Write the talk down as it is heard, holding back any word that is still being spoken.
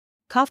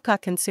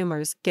Kafka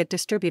consumers get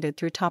distributed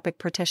through topic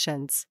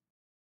partitions.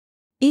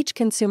 Each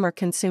consumer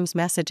consumes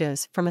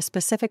messages from a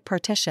specific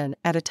partition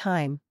at a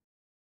time.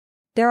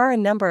 There are a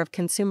number of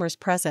consumers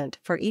present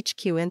for each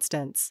queue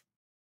instance.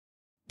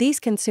 These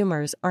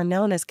consumers are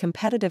known as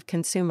competitive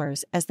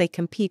consumers as they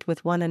compete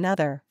with one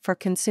another for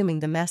consuming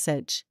the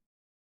message.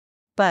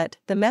 But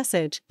the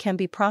message can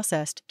be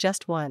processed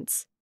just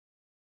once.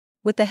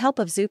 With the help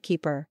of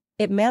Zookeeper,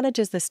 it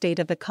manages the state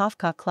of the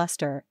Kafka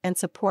cluster and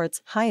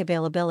supports high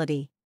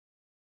availability.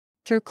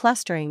 Through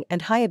clustering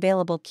and high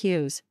available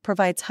queues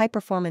provides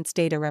high-performance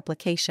data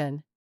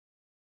replication.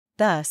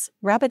 Thus,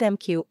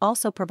 RabbitMQ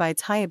also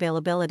provides high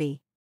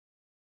availability.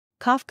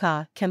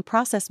 Kafka can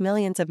process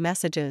millions of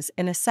messages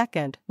in a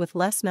second with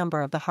less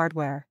number of the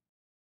hardware.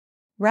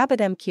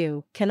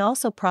 RabbitMQ can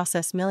also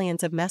process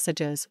millions of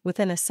messages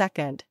within a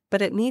second,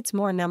 but it needs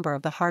more number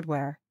of the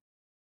hardware.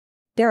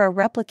 There are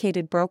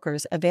replicated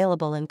brokers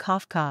available in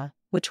Kafka,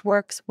 which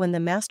works when the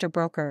master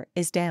broker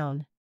is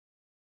down.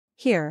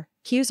 Here,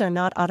 queues are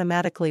not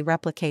automatically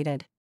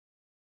replicated.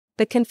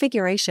 The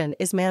configuration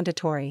is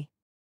mandatory.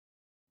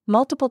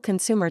 Multiple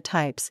consumer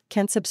types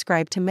can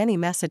subscribe to many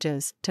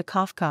messages to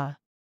Kafka.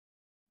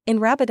 In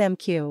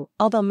RabbitMQ,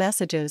 although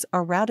messages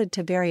are routed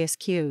to various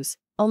queues,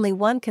 only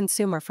one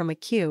consumer from a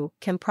queue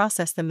can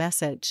process the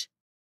message.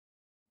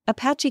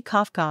 Apache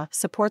Kafka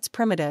supports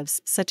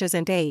primitives such as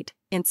int8,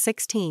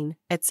 int16,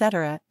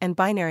 etc., and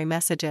binary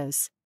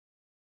messages.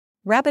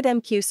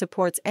 RabbitMQ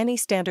supports any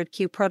standard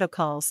queue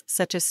protocols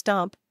such as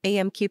STOMP,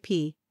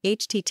 AMQP,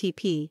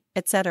 HTTP,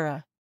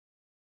 etc.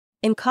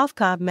 In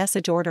Kafka,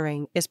 message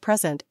ordering is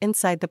present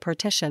inside the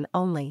partition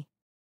only.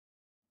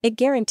 It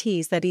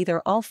guarantees that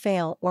either all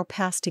fail or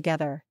pass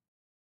together.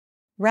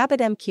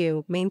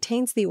 RabbitMQ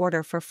maintains the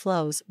order for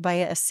flows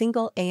via a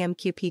single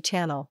AMQP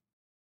channel.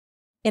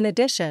 In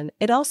addition,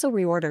 it also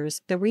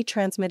reorders the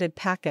retransmitted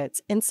packets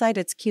inside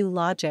its queue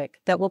logic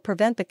that will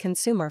prevent the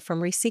consumer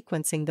from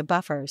resequencing the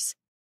buffers.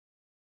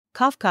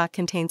 Kafka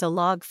contains a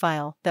log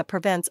file that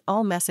prevents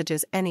all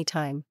messages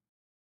anytime.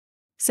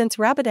 Since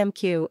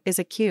RabbitMQ is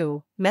a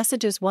queue,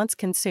 messages once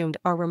consumed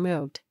are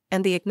removed,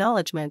 and the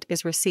acknowledgement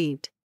is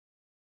received.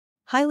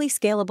 Highly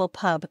scalable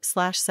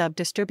pub/sub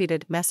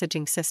distributed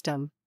messaging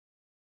system.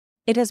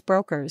 It has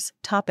brokers,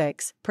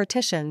 topics,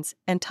 partitions,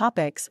 and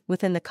topics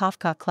within the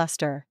Kafka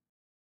cluster.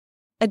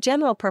 A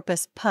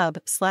general-purpose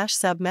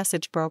pub/sub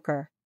message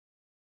broker.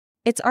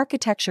 Its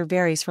architecture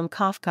varies from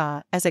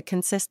Kafka as it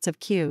consists of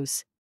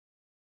queues.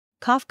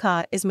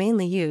 Kafka is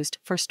mainly used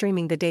for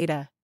streaming the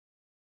data.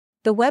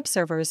 The web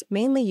servers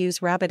mainly use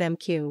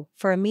RabbitMQ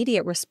for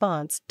immediate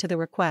response to the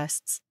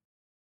requests.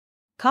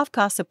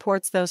 Kafka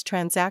supports those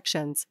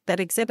transactions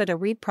that exhibit a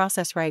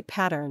read-process-write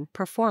pattern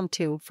performed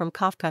to from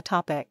Kafka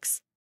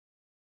topics.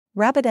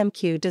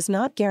 RabbitMQ does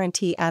not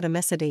guarantee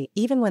atomicity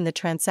even when the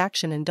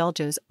transaction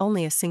indulges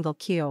only a single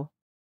queue.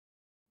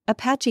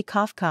 Apache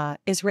Kafka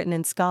is written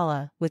in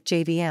Scala with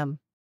JVM.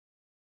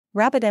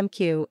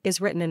 RabbitMQ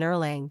is written in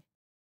Erlang.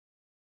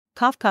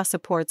 Kafka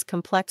supports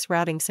complex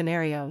routing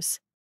scenarios.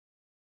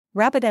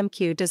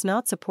 RabbitMQ does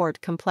not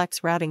support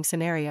complex routing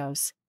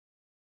scenarios.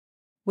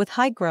 With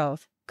high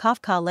growth,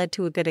 Kafka led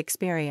to a good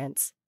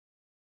experience.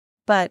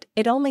 But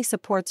it only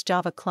supports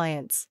Java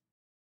clients.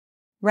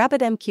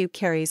 RabbitMQ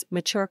carries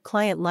mature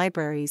client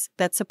libraries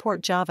that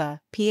support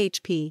Java,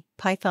 PHP,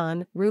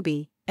 Python,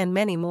 Ruby, and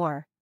many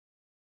more.